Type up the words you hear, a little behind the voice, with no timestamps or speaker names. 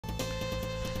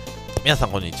皆さ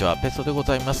んこんにちは、ペソでご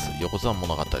ざいます。横綱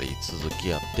物語続き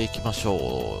やっていきましょう。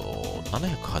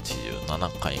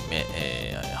787回目、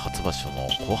初場所の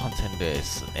後半戦で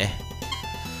すね。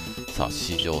さあ、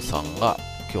四条さんが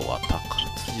今日は高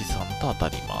辻さんと当た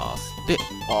ります。で、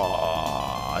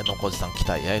のこじさん来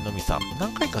た、八重のみさん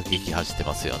何回か撃破して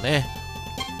ますよね。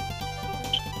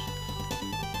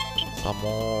さあ、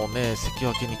もうね、関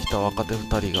脇に来た若手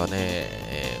2人が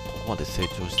ね、ここまで成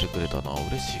長してくれたのは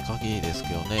嬉しい限りですけ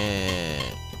どね。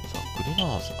さあ、クリ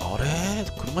ナース、あれ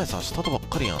車椅さん下とばっ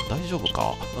かりやん。大丈夫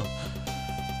か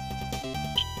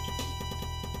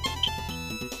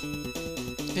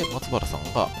で、松原さん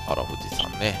が荒藤さ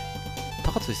んね。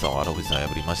高辻さんは荒藤さん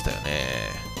破りましたよ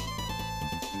ね。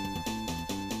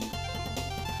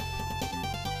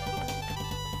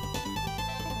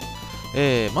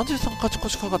まんじゅうさん勝ち越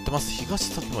しかかってます。東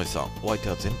崎森さん、お相手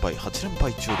は全敗8連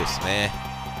敗中ですね。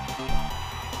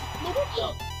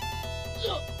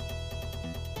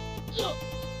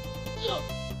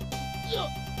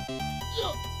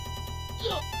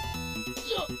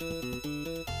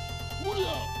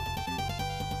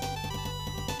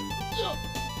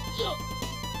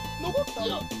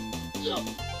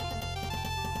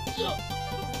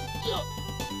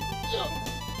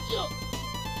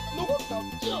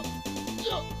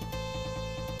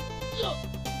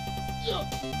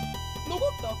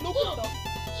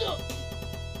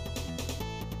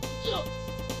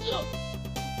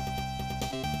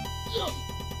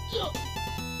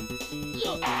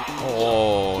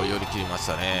おお、寄り切りまし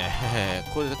たね。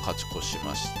これで勝ち越し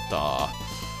ました。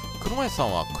車井さ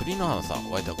んは栗の花さん、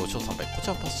お相手は5勝3敗、こち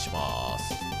らをパスしま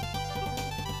す。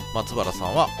松原さ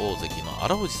んは大関の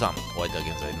荒藤さん、お相手は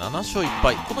現在7勝1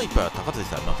敗。この1敗は高辻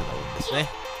さんに負けた分ですね。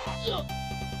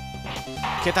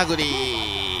ケタグリ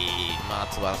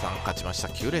松原さん勝ちました。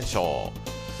9連勝。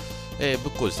ぶ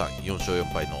っこじさん4勝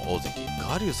4敗の大関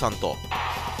ガリュウさんと、さ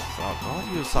あガ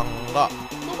リュウさんが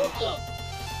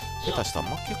下手したら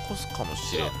負け越すかも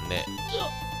しれんね。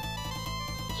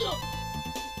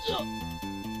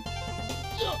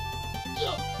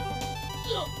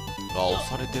押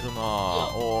されてるな。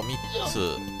おー、3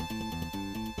つ。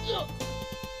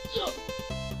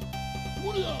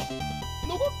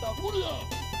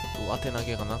上手投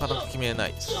げがなかなか決めな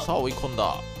い。さあ追い込ん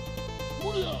だ。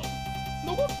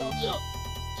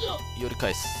寄り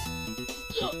返す。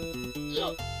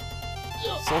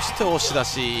そして押し出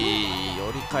し。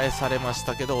寄り返されまし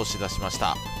たけど押し出しまし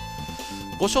た。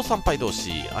5勝3敗同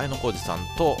士、綾野浩二さん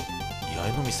と八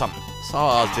重のみさん。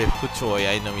さあ絶不調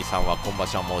八重のみさんは今場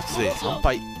所はもうすでに3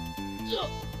敗。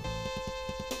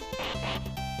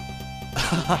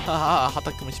は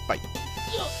たき込み失敗。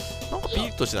なんかピリ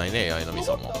ッとしないね、八重のみ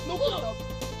さんも。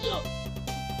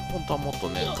本当はもっと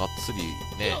ね、がっつり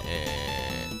ね、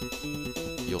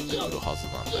寄ってくるはず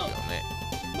なんだけどね。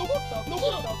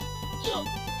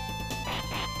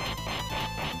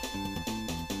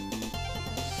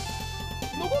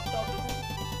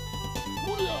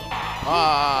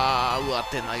上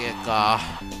手投げか。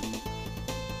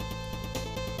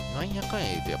なんやかんや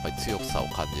言うとやっぱり強さを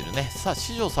感じるね。さあ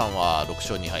四条さんは6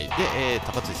勝2敗で、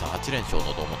高辻さん8連勝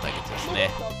の同門対決ですね。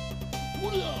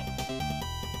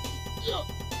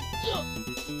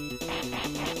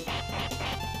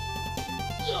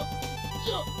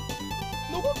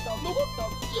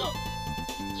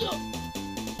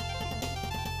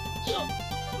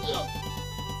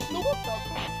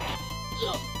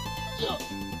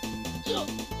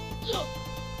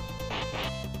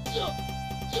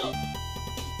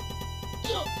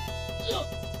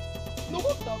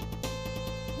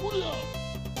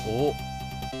お、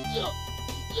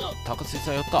高辻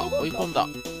さん寄った。追い込んだ。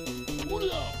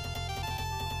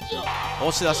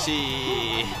押し出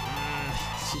し。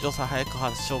四条さん早く8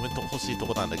勝目と欲しいと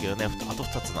こなんだけどね。あと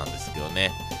2つなんですけど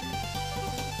ね。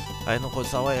綾野浩二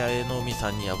さんは八重の海さ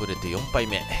んに敗れて4敗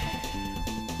目。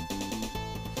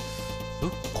ぶ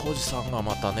っこじさんが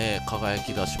またね輝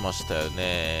き出しましたよ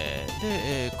ね。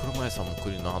で、車屋さんも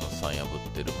栗の花さん破っ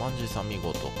てる。まんじゅうさん見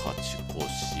事勝ち越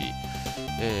し。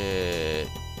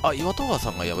岩戸川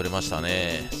さんが敗れました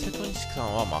ね。瀬戸錦さ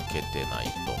んは負けてない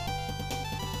と。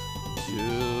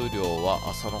十両は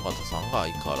浅野方さんが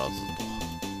相変わらず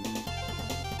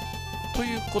と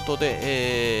いうこと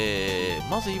で、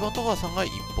まず岩戸川さんが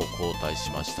一歩後退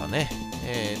しましたね。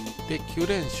で9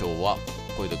連勝は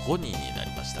これで5人にな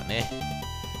りましたね。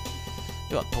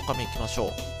では10日目いきましょ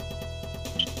う。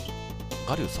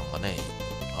ガリュウさんがね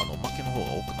負けの方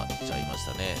が多くなっちゃいまし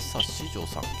たね。さあ四条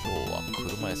さん今日は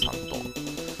車屋さんと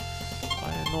綾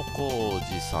野浩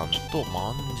二さんと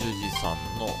まんじゅうじさん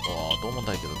の同門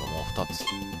対決がもう2つ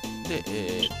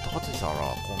で、高辻さん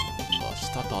は今度は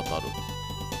下と当たる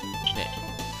ね。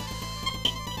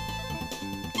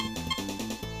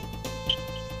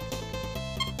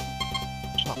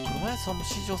さんも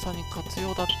四条さんに勝つ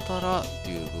ようだったらっ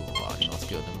ていう部分はあります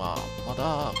けどね。ま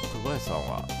だ栗林さん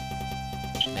は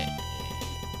ね、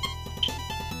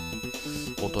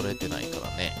衰えてないか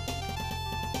らね。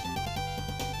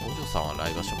五条さんは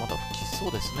来場所まだ復帰しそ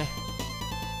うですね。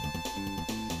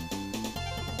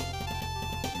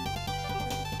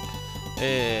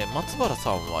松原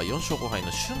さんは4勝5敗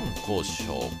の春光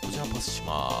賞、こちらパスし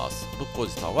ます。仏光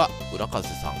寺さんは浦風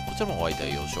さん、こちらもお相手は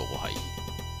4勝5敗。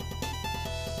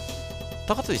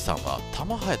高辻さんは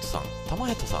玉隼人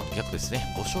さん、逆です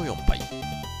ね、5勝4敗。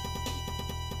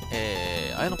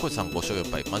綾野浩二さん5勝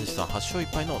4敗、万次さん8勝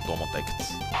1敗の同門対決。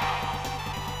さ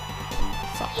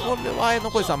あ、これは綾野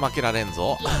浩二さん負けられん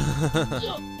ぞ。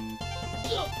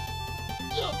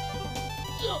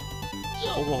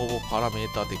ほぼほぼパラメ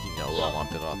ーター的には上回っ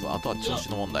てるなと。あとは調子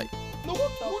の問題。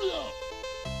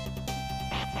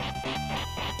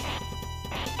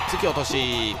突き落と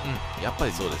し、やっぱ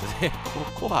りそうですね。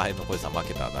ここは綾野浩二さん負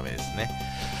けたらダメですね。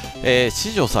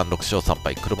四条さん6勝3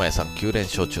敗、車屋さん9連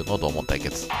勝中の同門対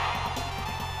決。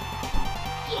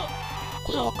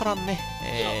これは分からんね。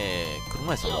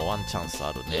車屋さんもワンチャンス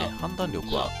あるね。判断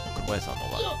力は車屋さんの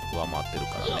方が上回ってる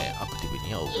からね。アクティブ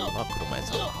には動くのが車屋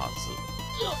さんのはず。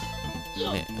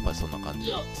ね、やっぱりそんな感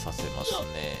じさせます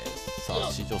ね。さ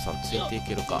あ、四条さんついてい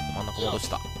けるか。真ん中戻し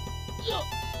た。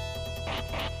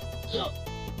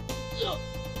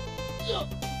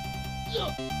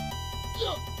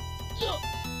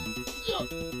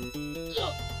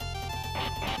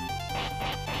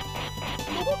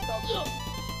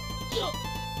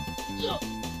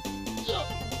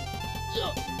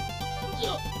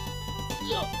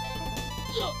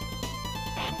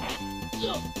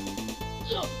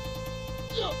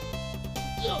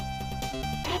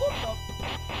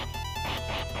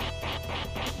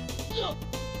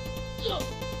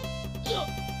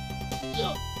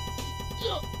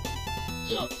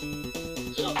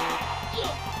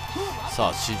さ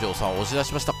あ、四条さん押し出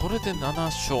しました。これで7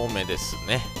勝目です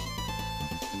ね。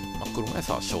車屋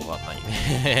さんはしょうがない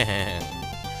ね。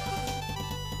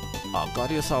ガ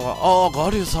リュウさんは、ガ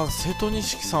リュウさん、瀬戸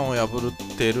錦さんを破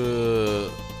って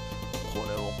る。こ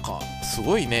れをす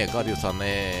ごいね、ガリュウさん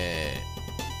ね。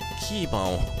キー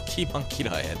マンキ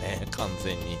ラーやね、完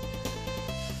全に。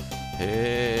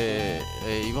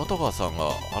岩戸川さんが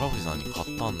荒藤さんに勝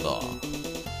ったんだ。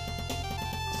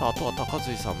さあ、あとは高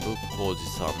杉さん、仏光寺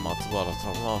さん、松原さ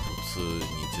んは普通に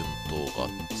順当勝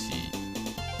ち。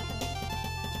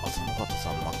浅野方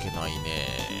さん負けないね。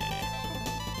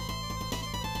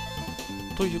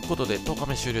ということで10日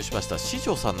目終了しました。四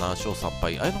条さん7勝3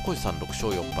敗、綾野浩二さん6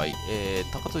勝4敗、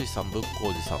高辻さん、仏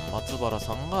光寺さん、松原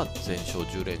さんが全勝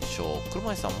10連勝、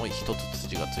車井さんも1つ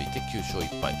辻がついて9勝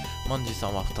1敗、万次さ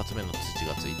んは2つ目の辻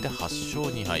がついて8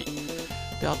勝2敗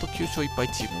で、あと9勝1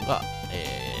敗チームが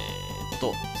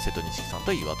瀬戸錦さん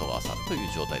と岩戸川さんとい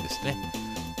う状態ですね。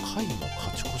甲斐も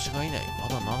勝ち越しがいない。ま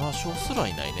だ7勝すら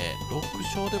いないね。6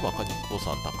勝でバカ日光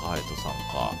さん、高隼人さん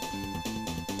か。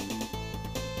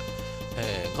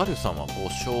ガリュウさんは5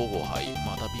勝5敗。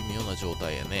まだ微妙な状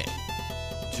態やね。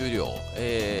重量、ト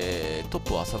ッ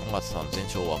プは浅野勝さん、全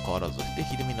勝は変わらず。で、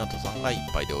秀湊さんが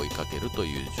1敗で追いかけると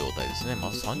いう状態ですね。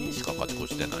まず3人しか勝ち越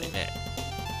してないね。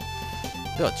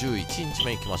では、11日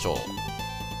目いきましょう。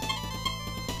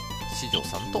四条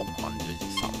さんと万寿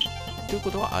寺さん。という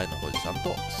ことは、綾野浩二さん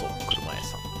と、車屋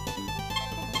さん。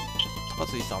高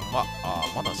杉さんは、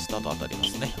まだ下と当たりま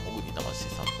すね。小国魂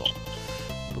さんと。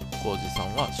仏光寺さ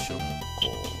んは、春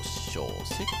光賞。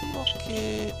関脇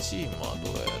チームは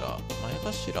どうやら、前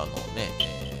頭のね、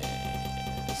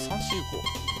3、4、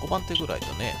5番手ぐらい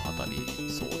とね、当たり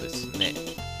そうですね。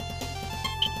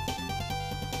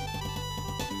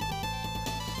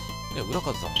浦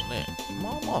和さんもね、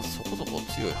まあまあそこそこ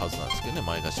強いはずなんですけどね、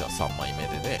前頭3枚目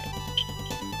でね。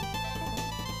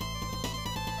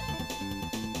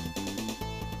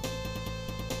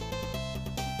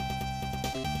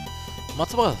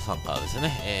松原さんからです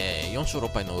ね、4勝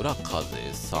6敗の浦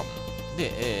風さん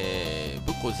で、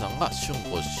仏光寺さんが春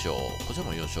光師匠、こちら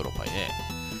も4勝6敗ね。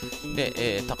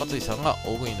で、高辻さんが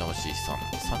大食い直しさん、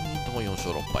3人とも4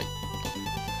勝6敗。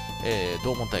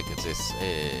同門対決です。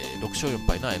6勝4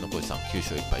敗の綾野浩二さん、9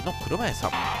勝1敗の車屋さ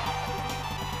ん。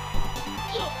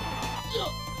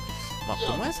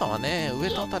車屋さんはね、上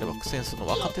と当たれば苦戦するの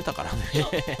分かってたからね。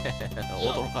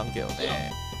驚かんけど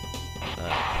ね。こ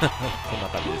んな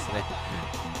感じですね。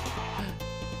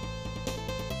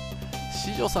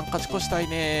四条さん勝ち越したい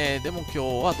ね。でも今日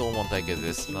は同門対決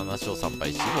です。7勝3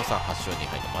敗、四条さん8勝2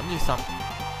敗の万寿さん。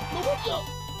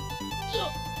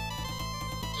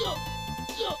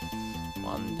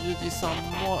万寿さん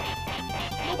も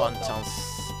ワンチャン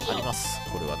スあります。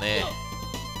これはね。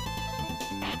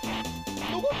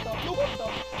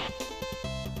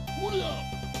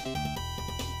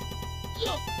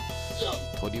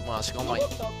取り回しがうまい。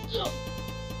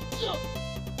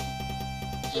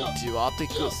じわーっとい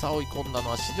く。さあ追い込んだ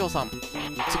のは四条さん。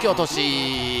突き落と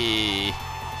し。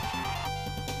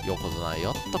横綱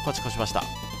やっと勝ち越しました。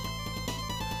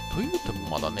というても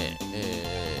まだね、そ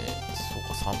う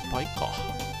か3敗か。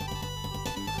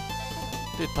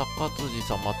で高辻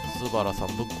さん、松原さん、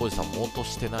ぶっこじさんも落と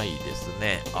してないです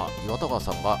ね。あ、岩田川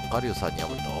さんが我流さんに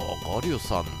敗れた。我流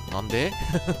さんなんで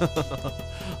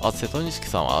あ、瀬戸錦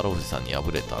さんは荒藤さんに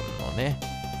敗れたのね。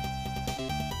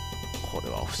こ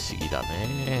れは不思議だ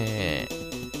ね。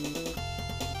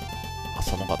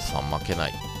浅野方さん負けな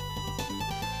い。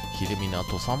秀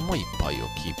湊さんも1敗を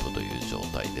キープという状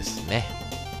態ですね。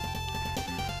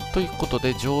ということ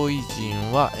で上位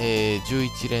陣は、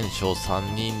11連勝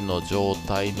3人の状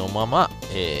態のまま、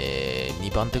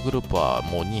2番手グループは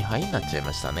もう2敗になっちゃい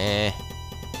ましたね。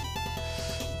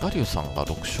我流さんが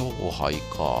6勝5敗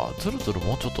か。ずるずる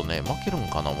もうちょっとね負けるん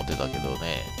かな思ってたけど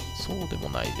ね、そうでも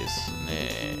ないですね。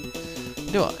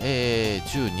では、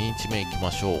12日目いき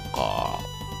ましょうか。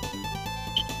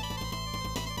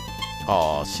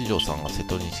四条さんが瀬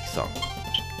戸錦さん。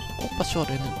今場所は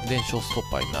連勝スト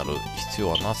ッパーになる必要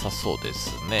はなさそうで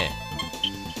すね。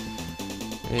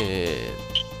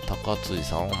高辻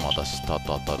さんはまだ下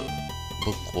と当たる。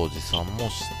仏光寺さんも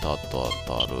下と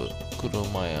当たる。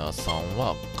車屋さん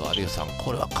は我流さん。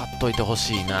これは買っといてほ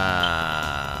しい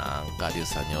な。我流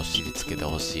さんにお尻つけて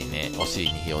ほしいね。お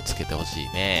尻に火をつけてほしい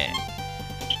ね。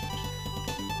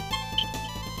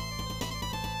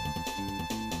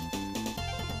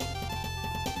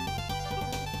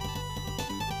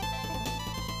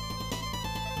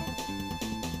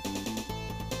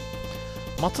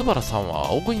松原さん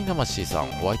は大国魂さん、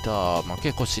お相手は負け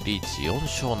越しリーチ4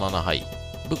勝7敗。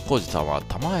仏光寺さんは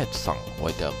玉江さん、お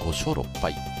相手は5勝6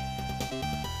敗。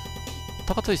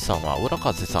高辻さんは浦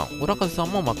風さん、浦風さ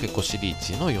んも負け越しリー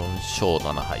チの4勝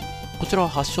7敗。こちらは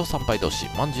8勝3敗同士。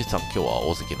まんじゅうさん、今日は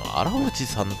大関の荒内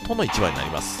さんとの一番になり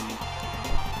ます。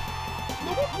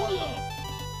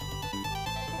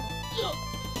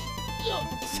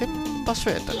先場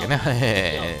所やったっけね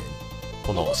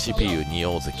この CPU2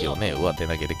 大関をね上手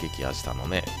投げで撃破したの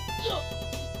ね。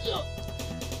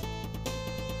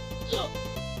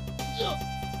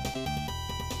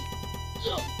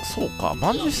そうか、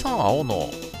まんじゅうさん青の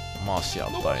回しや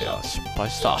ったんや。失敗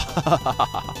した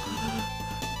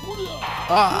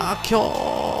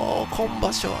今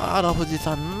場所は荒藤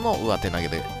さんの上手投げ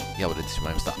で敗れてしま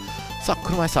いました。さあ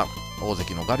車井さん、大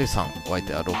関の我流さん、お相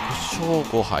手は6勝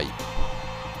5敗。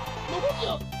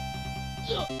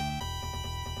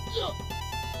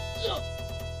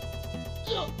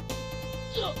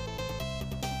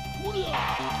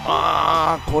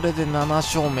これで7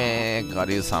勝目。我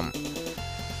流さん、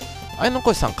綾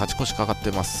小路さん勝ち越しかかっ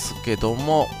てますけど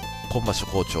も、今場所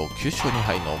好調9勝2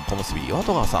敗の小結岩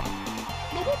戸川さん。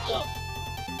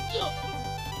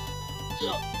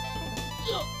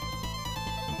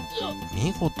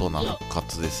見事な復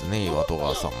活ですね、岩戸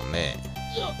川さんもね。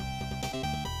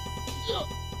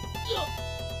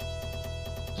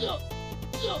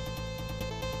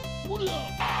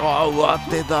上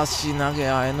手出し投げ。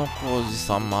綾小路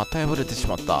さんまた敗れてし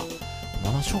まった。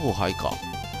7勝5敗か。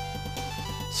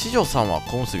四条さんは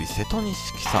小結瀬戸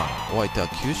錦さん、お相手は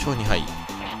9勝2敗。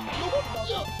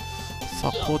さ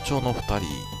あ好調の2人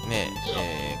ね、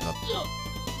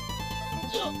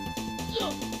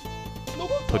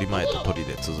取り前と取り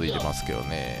で続いてますけど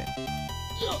ね。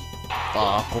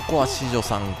ここは四条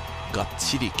さんがっ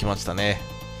ちりきましたね。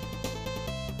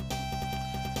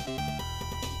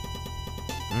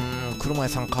車井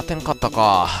さん勝てんかった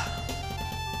か。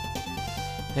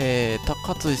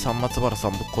高辻さん、松原さ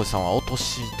ん、ぶっこいさんは落と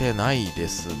してないで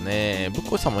すね。ぶっ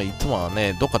こいさんもいつもは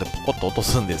ねどっかでポコッと落と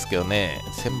すんですけどね、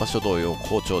先場所同様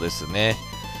好調ですね。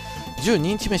12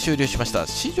日目終了しました。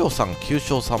四条さん9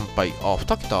勝3敗。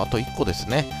2桁あと1個です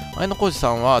ね。綾小路さ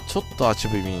んはちょっと足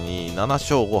踏みに7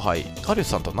勝5敗。我流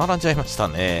さんと並んじゃいました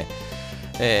ね。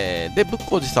で仏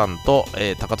光寺さんと、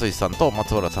高辻さんと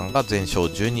松原さんが全勝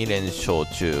12連勝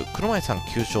中。車井さん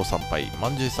9勝3敗。ま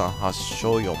んじゅうさん8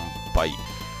勝4敗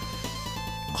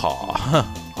か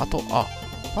あと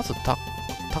まず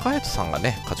高江さんが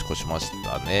ね勝ち越しまし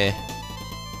たね。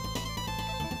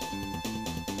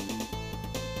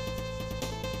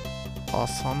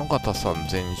浅野方さん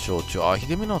全勝中。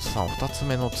秀湊さん2つ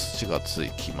目の土がつ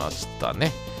きました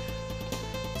ね。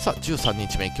さあ13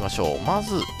日目いきましょう。ま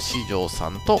ず四条さ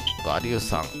んと我流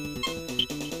さん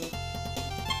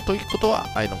ということは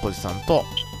綾小路さんと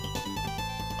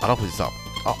荒藤さん。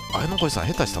綾小路さん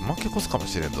下手したら負け越すかも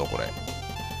しれんぞこれ。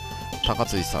高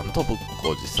辻さんと仏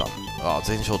光寺さん、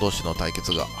全勝同士の対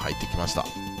決が入ってきました。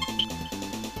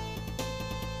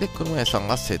で、車屋さん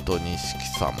が瀬戸錦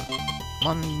さん、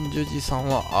万寿寺さん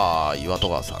は岩戸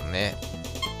川さんね。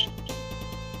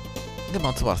で、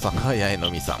松原さんが八重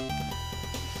の実さん。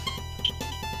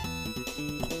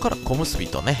ここから小結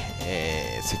とね、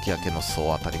関脇の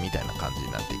総当たりみたいな感じ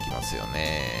になっていきますよ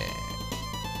ね。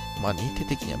まあ、日程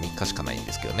的には3日しかないん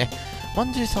ですけどね。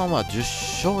万寿さんは10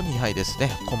勝2敗です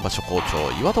ね。今場所好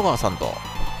調、岩戸川さんと。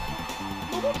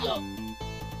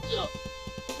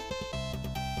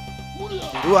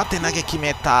上手投げ決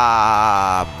め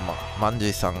た。万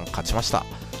寿さん勝ちました。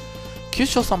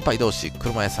9勝3敗同士、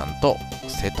車屋さんと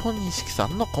瀬戸錦さ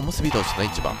んの小結同士の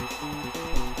一番。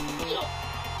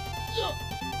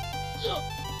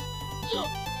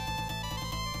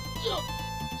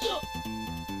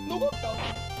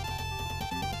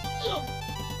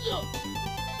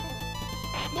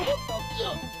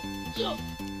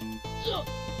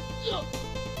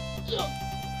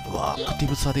アクティ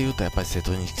ブさで言うとやっぱり瀬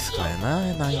戸錦さんやな。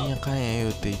なんやかんや言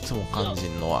うていつも感じ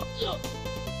んのは。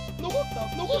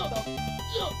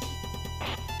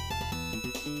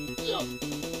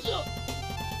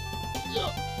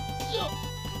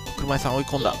車屋さん追い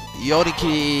込んだ。寄り切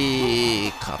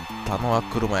り。勝ったのは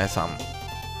車屋さん。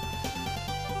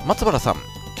松原さん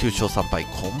9勝3敗、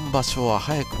今場所は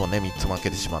早くもね3つ負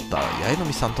けてしまった八重の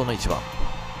実さんとの一番。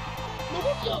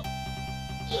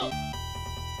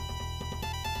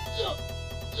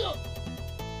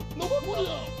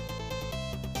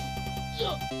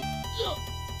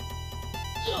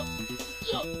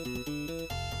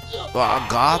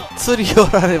がっつり寄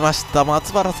られました。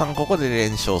松原さんここで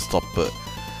連勝ストップ。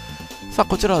さあ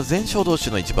こちらは全勝同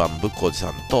士の一番、仏光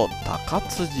寺さんと高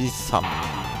辻さん。ア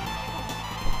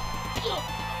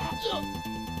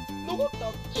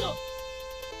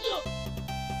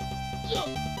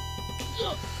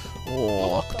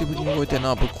クティブに動いてる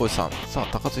な仏光寺さん。さあ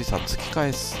高辻さん突き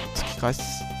返す。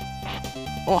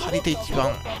張り手一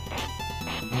番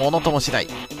ものともしない。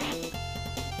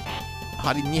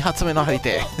2発目の張り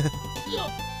手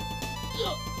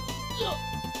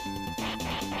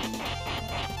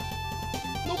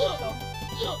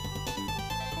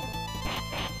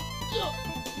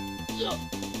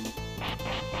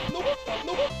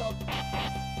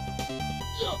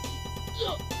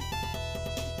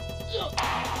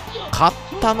勝っ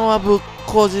たのは仏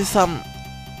光寺さん、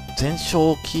全勝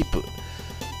をキープ。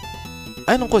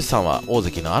綾野浩二さんは大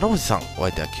関の荒星さん、お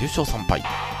相手は9勝3敗。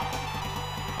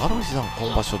荒星さん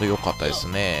今場所で良かったです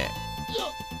ね。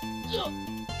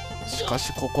しか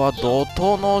しここは怒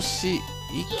涛の押し、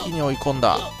一気に追い込ん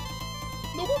だ。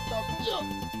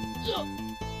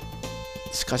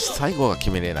しかし最後が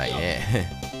決めれないね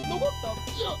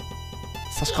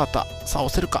差し替わった。さあ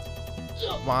押せるか。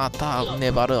また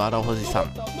粘る荒星さ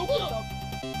ん。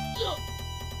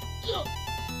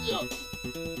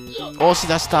押し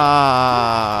出し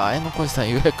た。綾野浩二さん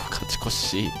ようやく勝ち越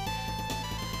し。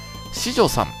四条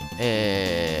さん、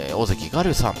大関ガリ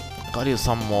ュウさん。ガリュウ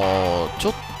さんもちょ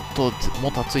っと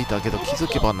もたついたけど気づ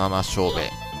けば7勝目。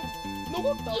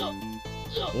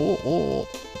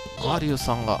ガリュウ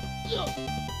さんが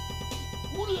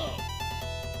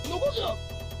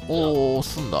押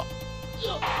すんだ。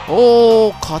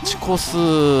勝ち越す。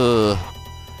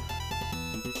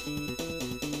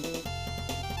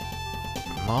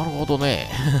なるほどね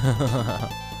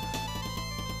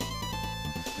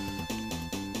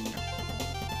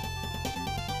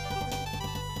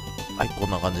はい、こん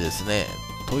な感じですね。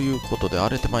ということで荒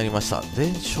れてまいりました。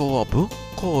全勝は仏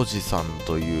光寺さん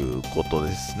ということ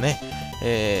ですね。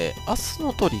明日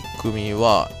の取り組み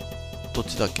はどっ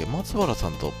ちだっけ。松原さ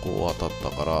んとこう当た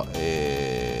ったから、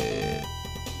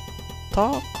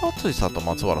高辻さんと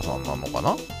松原さんなのか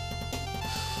な。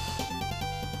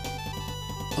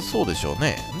そうでしょう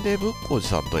ね。で、仏光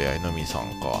寺さんと八重の実さ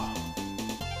んか。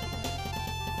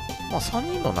まあ、3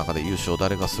人の中で優勝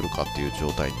誰がするかっていう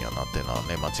状態にはなってるのは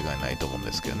ね、間違いないと思うん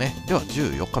ですけどね。では、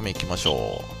14日目いきましょう。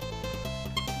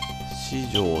四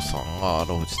条さんが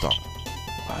荒淵さん。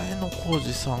綾野浩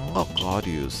二さんが我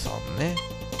流さんね。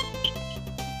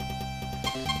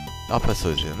やっぱりそ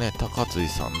うですよね。高辻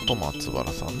さんと松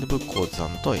原さんで、仏光寺さ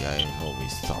んと八重の実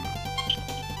さん。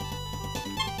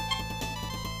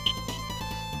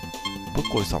仏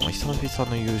光寺さんも久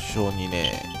々の優勝に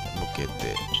ね、向け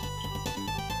て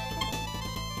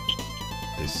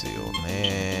ですよ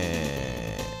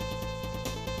ね。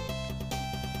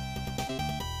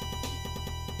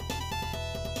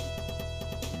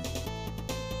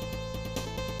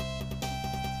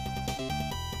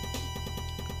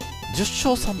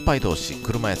10勝3敗同士、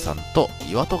車屋さんと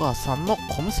岩戸川さんの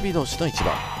小結同士の一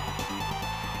番。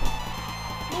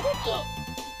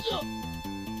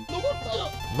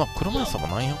まあ車屋さんも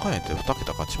なんやかんやって2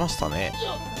桁勝ちましたね。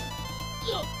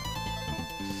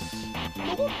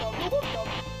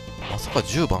まさか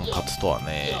10番勝つとは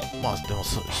ね。まあでも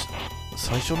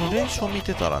最初の連勝見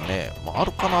てたらね、まあ、あ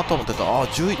るかなと思ってた。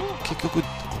結局こ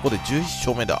こで11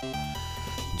勝目だ。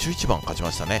11番勝ち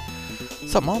ましたね。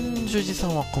さあ万寿寺さ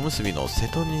んは小結の瀬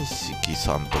戸錦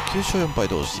さんと9勝4敗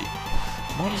同士。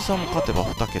万寿さんも勝てば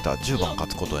2桁10番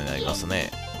勝つことになります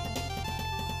ね。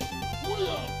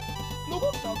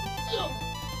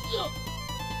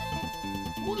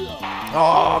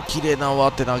綺麗な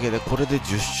上手投げでこれで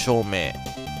10勝目。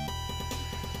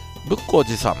仏光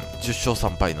寺さん10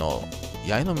勝3敗の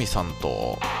八重の実さん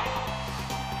と、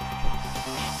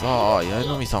さあ八重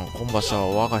の実さん今場所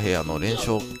は我が部屋の連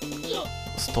勝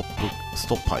ストッ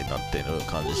パーになっている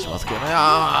感じしますけど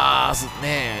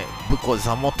ね。仏光寺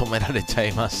さんも止められちゃ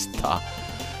いました。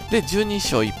で12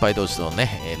勝1敗同士の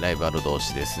ねライバル同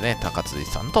士ですね。高辻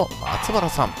さんと松原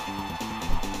さん。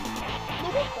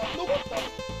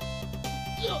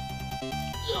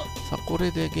さあこ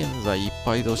れで現在1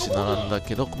敗同士並んだ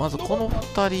けど、まずこの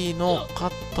2人の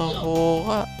勝った方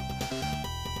が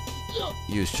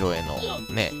優勝への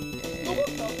ね、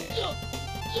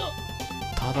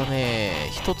ただね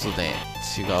一つね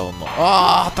違うの、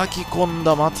叩き込ん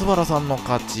だ松原さんの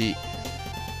勝ち。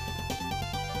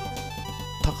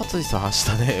高辻さん明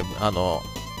日ね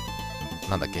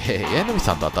なんだっけ八重の実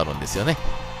さんと当たるんですよね。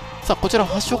さあこちら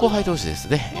8勝5敗同士です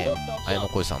ね。綾野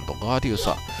浩さんとガーリュー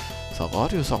さん。さあガ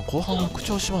ーリューさん後半復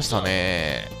調しました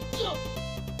ね。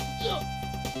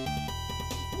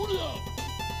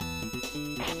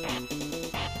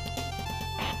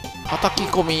叩き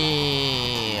込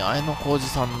み綾野浩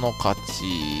さんの勝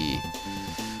ち。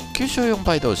9勝4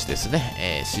敗同士です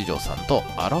ね。四条さんと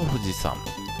荒藤さん。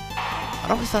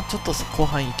荒藤さんちょっと後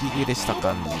半息切れした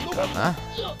感じかな。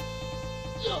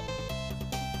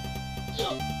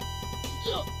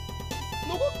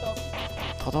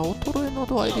ただ衰えの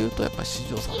度合いでいうとやっぱ四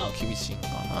条さんも厳しいんか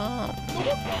な。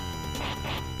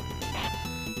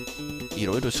い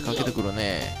ろいろ仕掛けてくる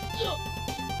ね。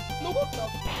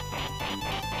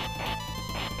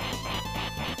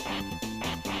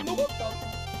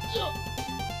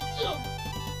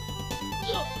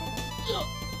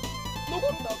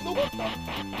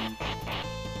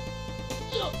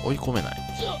追い込めない。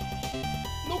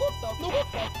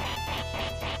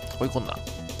追い込んだ。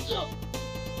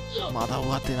まだ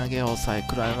上手投げをさえ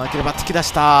食らわなければ突き出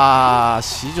した。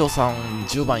四条さん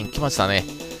10番いきましたね。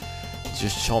10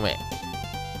勝目。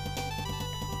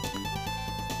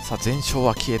さあ全勝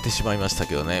は消えてしまいました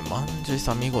けどね。万寿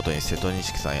さん見事に瀬戸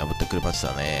錦さん破ってくれまし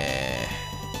たね。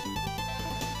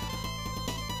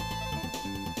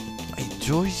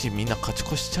上位陣みんな勝ち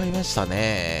越しちゃいました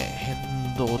ね。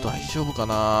変動大丈夫か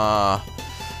な。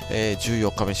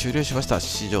14日目終了しました。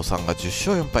四条さんが10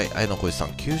勝4敗、綾野浩さん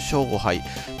9勝5敗、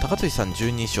高辻さん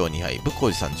12勝2敗、仏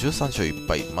光寺さん13勝1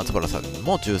敗、松原さん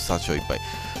も13勝1敗。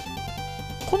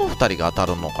この2人が当た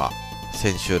るのか、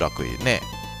千秋楽にね。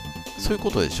そういうこ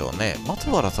とでしょうね。松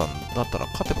原さんだったら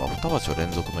勝てば2場所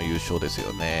連続の優勝です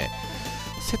よね。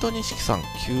瀬戸錦さん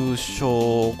9勝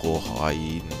5敗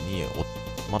に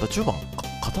まだ10番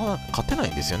勝てな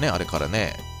いんですよね。あれから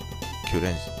ね、9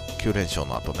連勝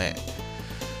の後ね。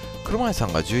車井さ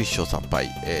んが11勝3敗、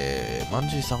万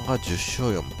寿さんが10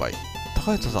勝4敗、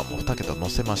高谷さんも2桁乗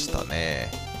せました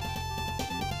ね。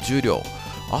十両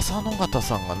浅野方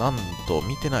さんがなんと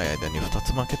見てない間に2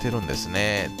つ負けてるんです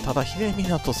ね。ただ秀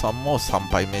湊さんも3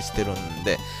敗目してるん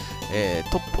で、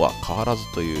トップは変わらず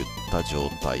といった状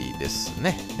態です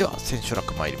ね。では千秋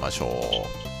楽参りましょう。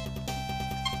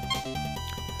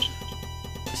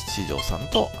四条さん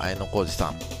と綾野浩さ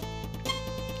ん。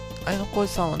綾野浩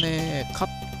さんはね勝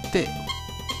って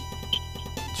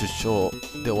10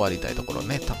勝で終わりたいところ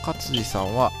ね。高辻さ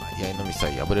んは八重の実さ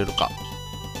え敗れるか。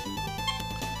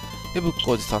で仏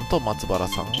光寺さんと松原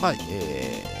さんが、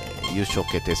優勝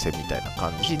決定戦みたいな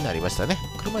感じになりましたね。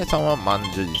車井さんは万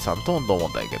寿寺さんとの同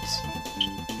門対決。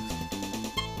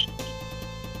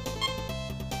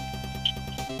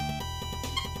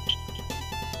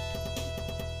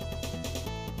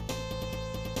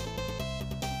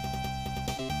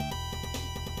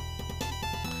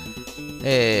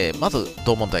まず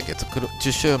同門対決、10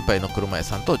勝4敗の車屋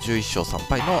さんと11勝3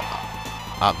敗の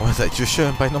ごめんなさい、10勝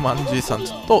4敗の万寿さん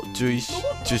と11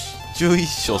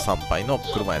勝3敗の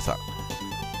車屋さん。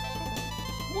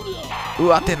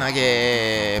上手投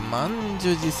げ、万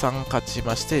寿寺さん勝ち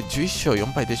まして11勝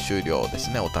4敗で終了で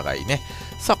すね、お互いね。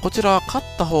さあこちらは勝っ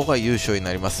た方が優勝に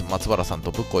なります。松原さん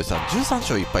と仏光寺さん13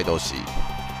勝1敗同士。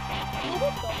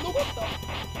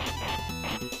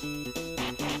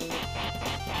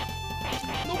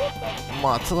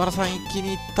松原さん一気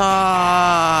にいっ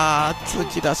た。突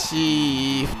き出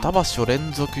し2場所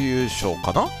連続優勝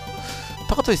かな。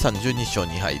高取さん12勝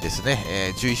2敗です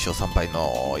ね、11勝3敗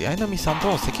の八重波さんと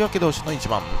の関脇同士の一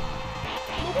番。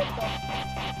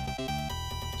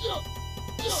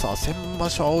さあ先場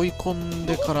所は追い込ん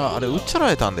でからあれ打っちゃら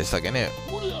れたんでしたっけね。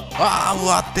ああ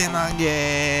上手投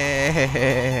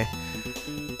げ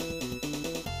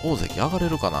大関上がれ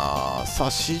るかな。さ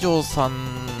あ四条さ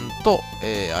んと、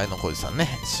綾小路さんね。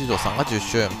四条さんが10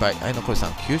勝4敗、綾小路さ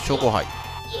ん9勝5敗。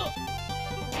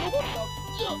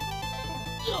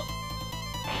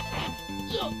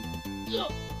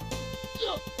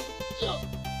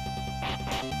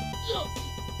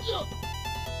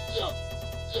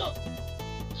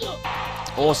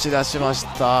押し出しまし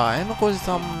た。綾小路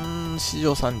さん、四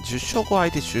条さん10勝5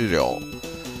敗で終了。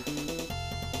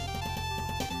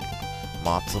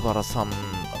松原さん、ぶ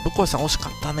っこいさん惜しか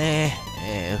ったね。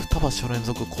2場所連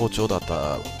続好調だっ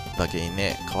ただけに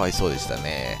ね、かわいそうでした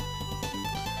ね。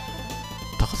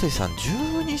高杉さん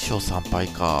12勝3敗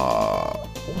か。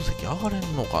大関上がれ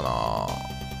んのかな。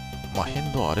まあ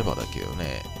変動あればだけど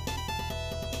ね。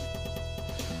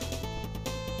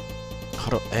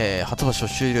初場所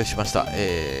終了しました。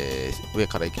上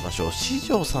からいきましょう。四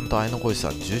条さんと綾小路さ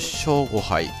ん10勝5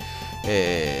敗。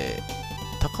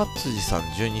高辻さん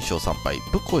12勝3敗、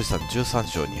ぶっこいさん13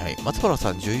勝2敗、松原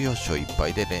さん14勝1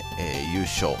敗でね、優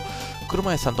勝。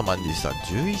車屋さんとまんじりさん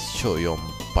11勝4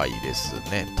敗です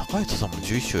ね。高市さんも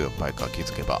11勝4敗か、気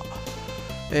づけば。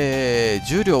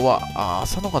十両は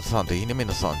浅野方さんと稲目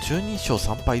野さん12勝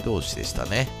3敗同士でした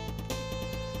ね。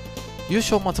優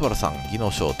勝松原さん、技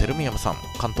能賞照宮山さん、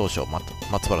関東賞松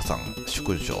原さん、主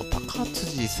勲賞高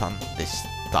辻さんでし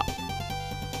た。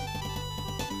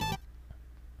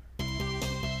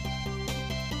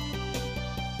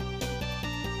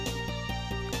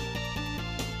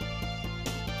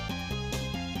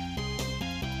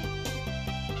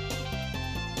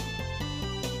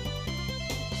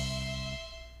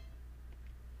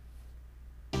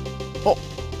お、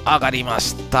上がりま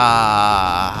し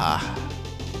た。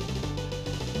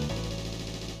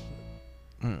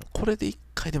これで1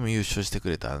回でも優勝してく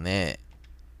れたらね。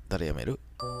誰辞める？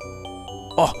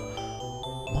あ、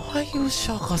前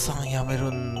牛赤さん辞め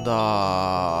るん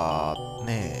だ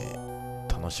ね。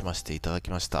楽しませていただ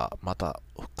きました。また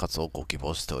復活をご希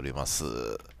望しております。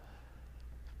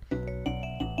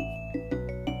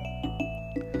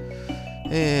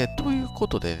というこ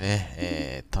とで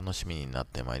ね、楽しみになっ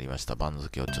てまいりました。番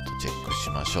付をちょっとチェックし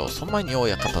ましょう。その前に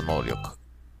親方能力。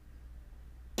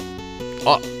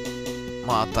あ、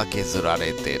また削ら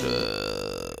れてる。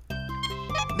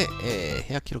で、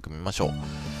部屋記録見ましょう。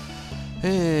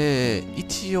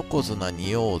1横綱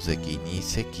2大関2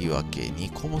関脇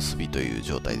2小結という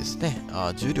状態ですね。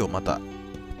十両また、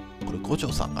これ五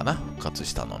条さんかな、復活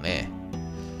したのね。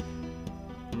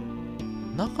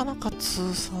なかなか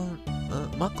通算、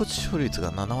幕内勝率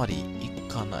が7割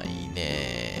いかない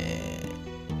ね。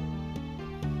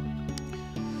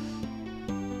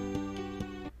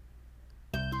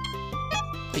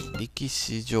はい、力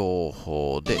士情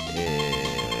報で、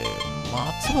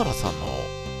松原さんの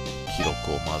記録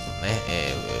をまずね、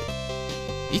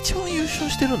一番優勝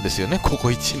してるんですよね、ここ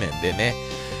1年でね。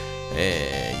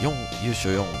優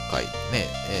勝4回ね、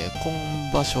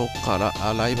今場所から、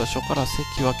来場所から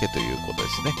関脇ということで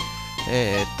すね。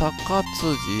高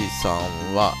辻さ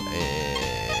んは、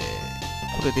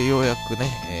これでようやくね、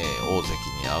大関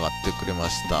に上がってくれま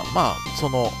した。まあ、そ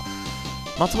の、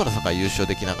松原さんが優勝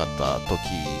できなかった時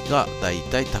が、だい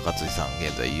たい高辻さん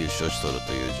現在優勝しとる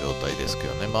という状態ですけ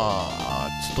どね。まあ、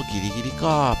ちょっとギリギリ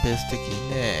か、ペース的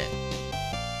にね。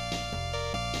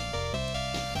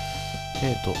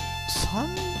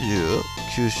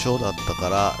39勝だったか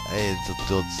ら、ずっ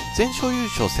と全勝優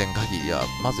勝せん限りは、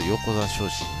まず横綱昇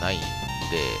進ないんで、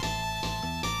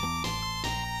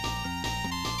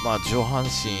まあ、上半身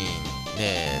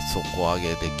ね、底上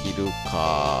げできる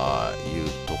かいう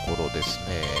ところです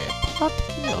ね。パワー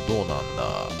的にはどうなんだ。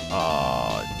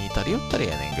似たり寄ったり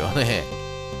やねんけどね。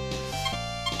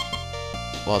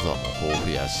技も豊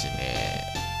富やしね。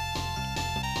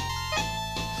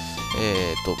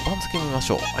番付見まし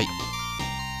ょう。はい。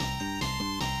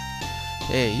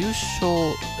優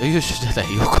勝じゃな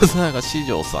い、横綱が四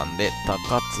条さんで、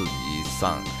高辻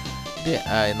さんで、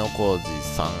綾小路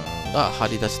さんが張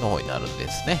り出しの方になるんで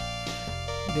すね。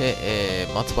で、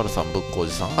松原さん、ぶっこう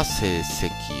じさんが正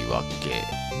関脇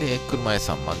で、車屋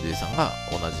さん、まんじりさんが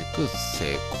同じく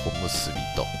正小結び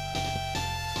と。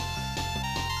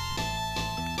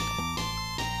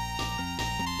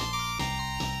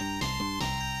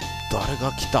誰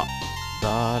が来た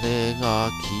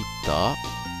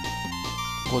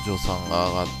五条さんが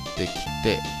上がってき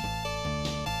て、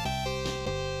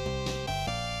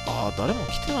ああ、誰も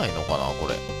来てないのかな、こ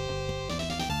れ。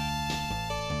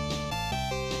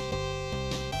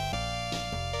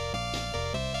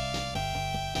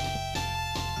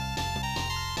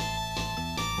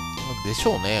でし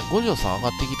ょうね。五条さん上が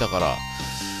ってきたから、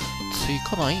追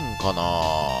加ないんかな。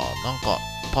なんか、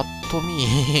パッと見、い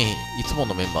つも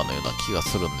のメンバーのような気が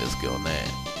するんですけどね。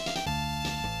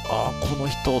ああ、この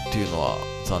人っていうのは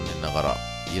残念ながら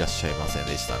いらっしゃいません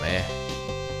でしたね。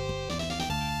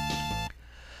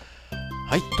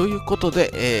はい、ということ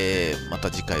で、ま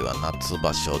た次回は夏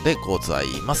場所でござい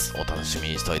ます。お楽しみ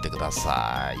にしておいてくだ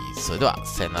さい。それでは、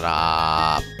さよな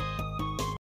ら。